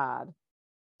outside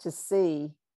to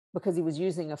see, because he was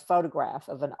using a photograph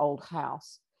of an old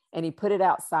house, and he put it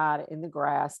outside in the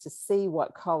grass to see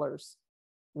what colors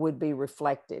would be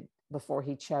reflected before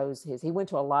he chose his. He went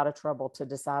to a lot of trouble to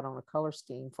decide on a color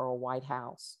scheme for a white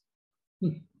house.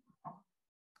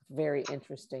 Very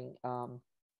interesting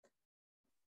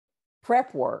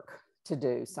prep work to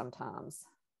do sometimes.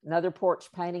 Another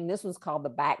porch painting. This one's called the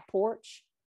back porch,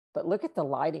 but look at the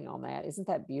lighting on that. Isn't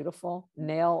that beautiful?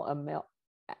 Nell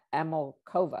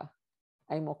Amilkova.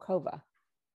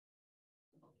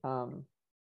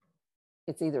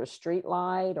 It's either a street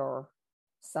light or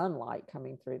sunlight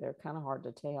coming through there. Kind of hard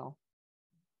to tell.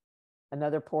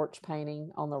 Another porch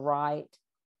painting on the right.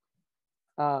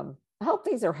 I hope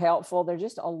these are helpful. They're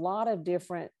just a lot of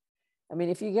different. I mean,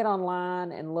 if you get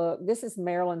online and look, this is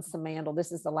Marilyn Samandel.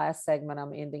 This is the last segment.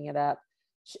 I'm ending it up.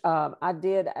 I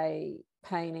did a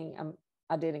painting.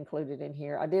 I did include it in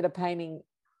here. I did a painting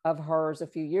of hers a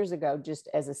few years ago, just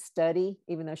as a study,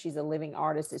 even though she's a living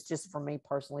artist. It's just for me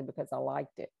personally because I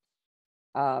liked it.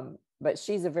 But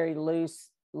she's a very loose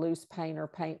painter,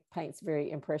 paints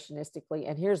very impressionistically.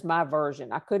 And here's my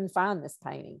version. I couldn't find this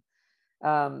painting.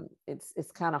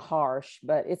 It's kind of harsh,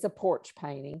 but it's a porch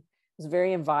painting. It's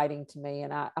very inviting to me,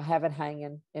 and I have it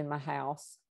hanging in my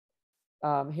house.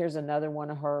 Here's another one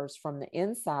of hers from the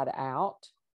inside out.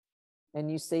 And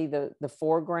you see the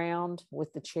foreground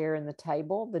with the chair and the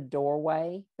table, the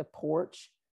doorway, the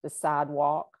porch, the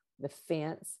sidewalk, the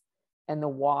fence, and the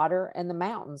water and the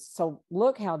mountains. So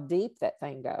look how deep that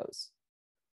thing goes.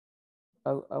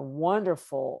 A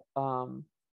wonderful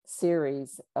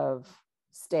series of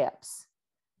steps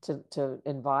to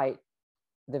invite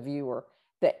the viewer.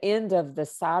 The end of the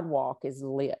sidewalk is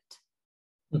lit.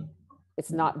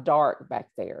 It's not dark back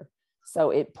there.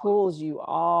 So it pulls you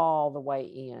all the way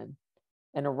in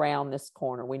and around this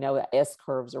corner. We know that S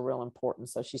curves are real important.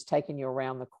 So she's taking you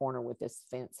around the corner with this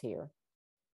fence here.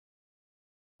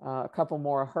 A couple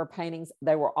more of her paintings.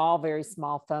 They were all very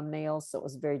small thumbnails, so it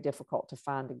was very difficult to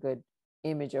find a good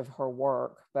image of her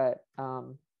work, but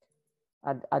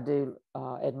I do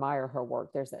admire her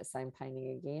work. There's that same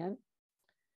painting again.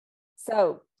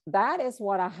 So that is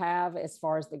what I have as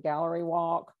far as the gallery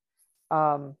walk.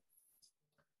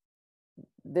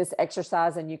 This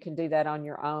exercise, and you can do that on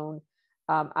your own.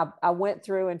 I went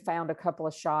through and found a couple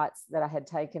of shots that I had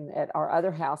taken at our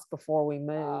other house before we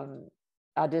moved.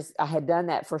 I had done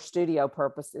that for studio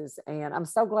purposes, and I'm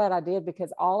so glad I did,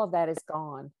 because all of that is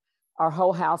gone. Our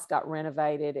whole house got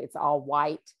renovated. It's all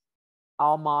white,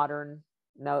 all modern,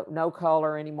 no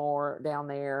color anymore down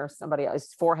there. Somebody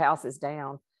else, 4 houses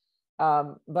down.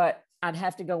 But I'd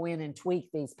have to go in and tweak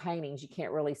these paintings. You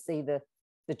can't really see the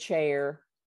chair.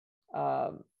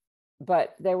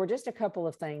 But there were just a couple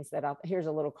of things that here's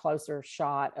a little closer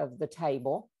shot of the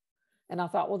table. And I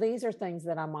thought, well, these are things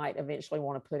that I might eventually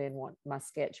want to put in my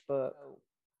sketchbook.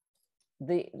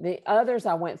 The others,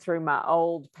 I went through my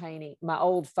old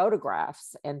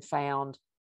photographs and found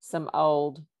some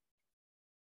old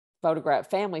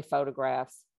family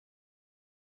photographs.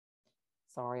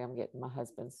 Sorry, my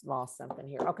husband's lost something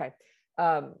here. Okay.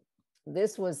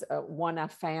 This was one I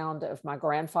found of my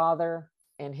grandfather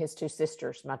and his 2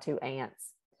 sisters, my 2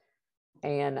 aunts.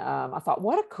 And I thought,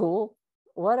 what a cool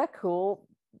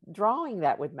drawing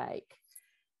that would make.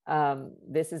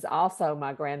 This is also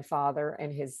my grandfather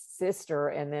and his sister,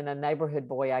 and then a neighborhood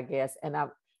boy, I guess. And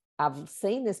I've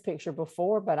seen this picture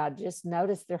before, but I just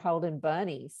noticed they're holding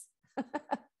bunnies.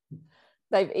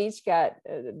 They've each got,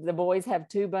 the boys have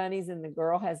 2 bunnies and the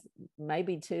girl has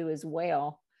maybe 2 as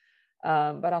well.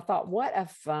 But I thought, what a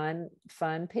fun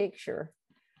picture.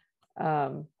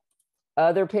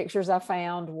 Other pictures I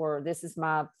found were, this is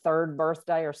my 3rd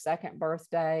birthday or 2nd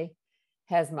birthday.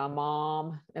 Has my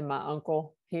mom and my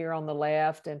uncle here on the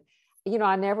left. And,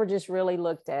 I never just really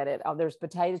looked at it. There's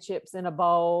potato chips in a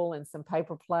bowl and some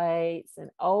paper plates and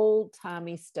old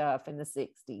timey stuff in the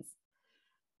 60s.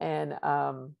 And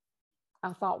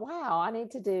I thought, wow, I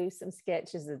need to do some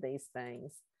sketches of these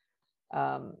things.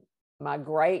 My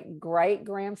great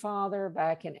grandfather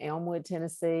back in Elmwood,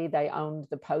 Tennessee, they owned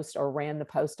ran the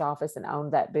post office and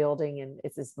owned that building. And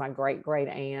this is my great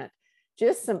aunt.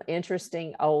 Just some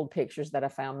interesting old pictures that I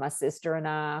found. My sister and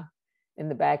I in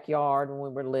the backyard when we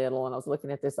were little, and I was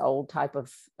looking at this old type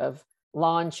of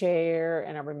lawn chair,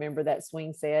 and I remember that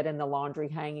swing set and the laundry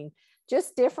hanging.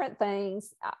 Just different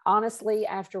things. Honestly,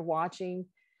 after watching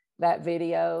that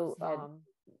video,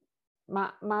 my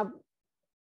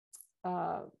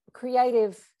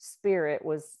creative spirit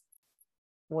was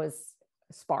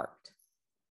sparked.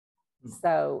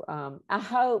 So I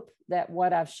hope that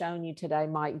what I've shown you today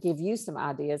might give you some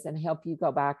ideas and help you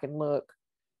go back and look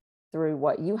through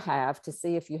what you have to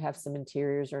see if you have some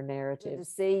interiors or narratives.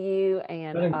 To see you,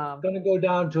 and gonna go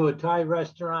down to a Thai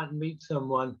restaurant and meet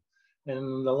someone.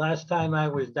 And the last time I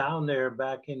was down there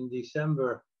back in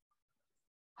December,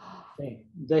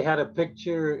 they had a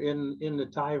picture in the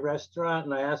Thai restaurant,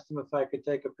 and I asked them if I could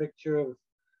take a picture of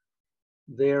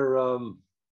their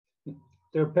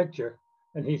picture,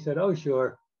 and he said, "Oh,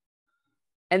 sure."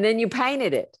 And then you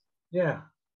painted it. Yeah.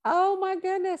 Oh my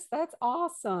goodness, that's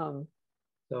awesome.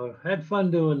 So had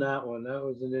fun doing that one. That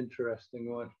was an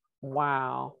interesting one.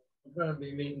 Wow. I'm going to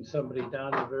be meeting somebody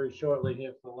down there very shortly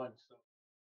here for lunch. So.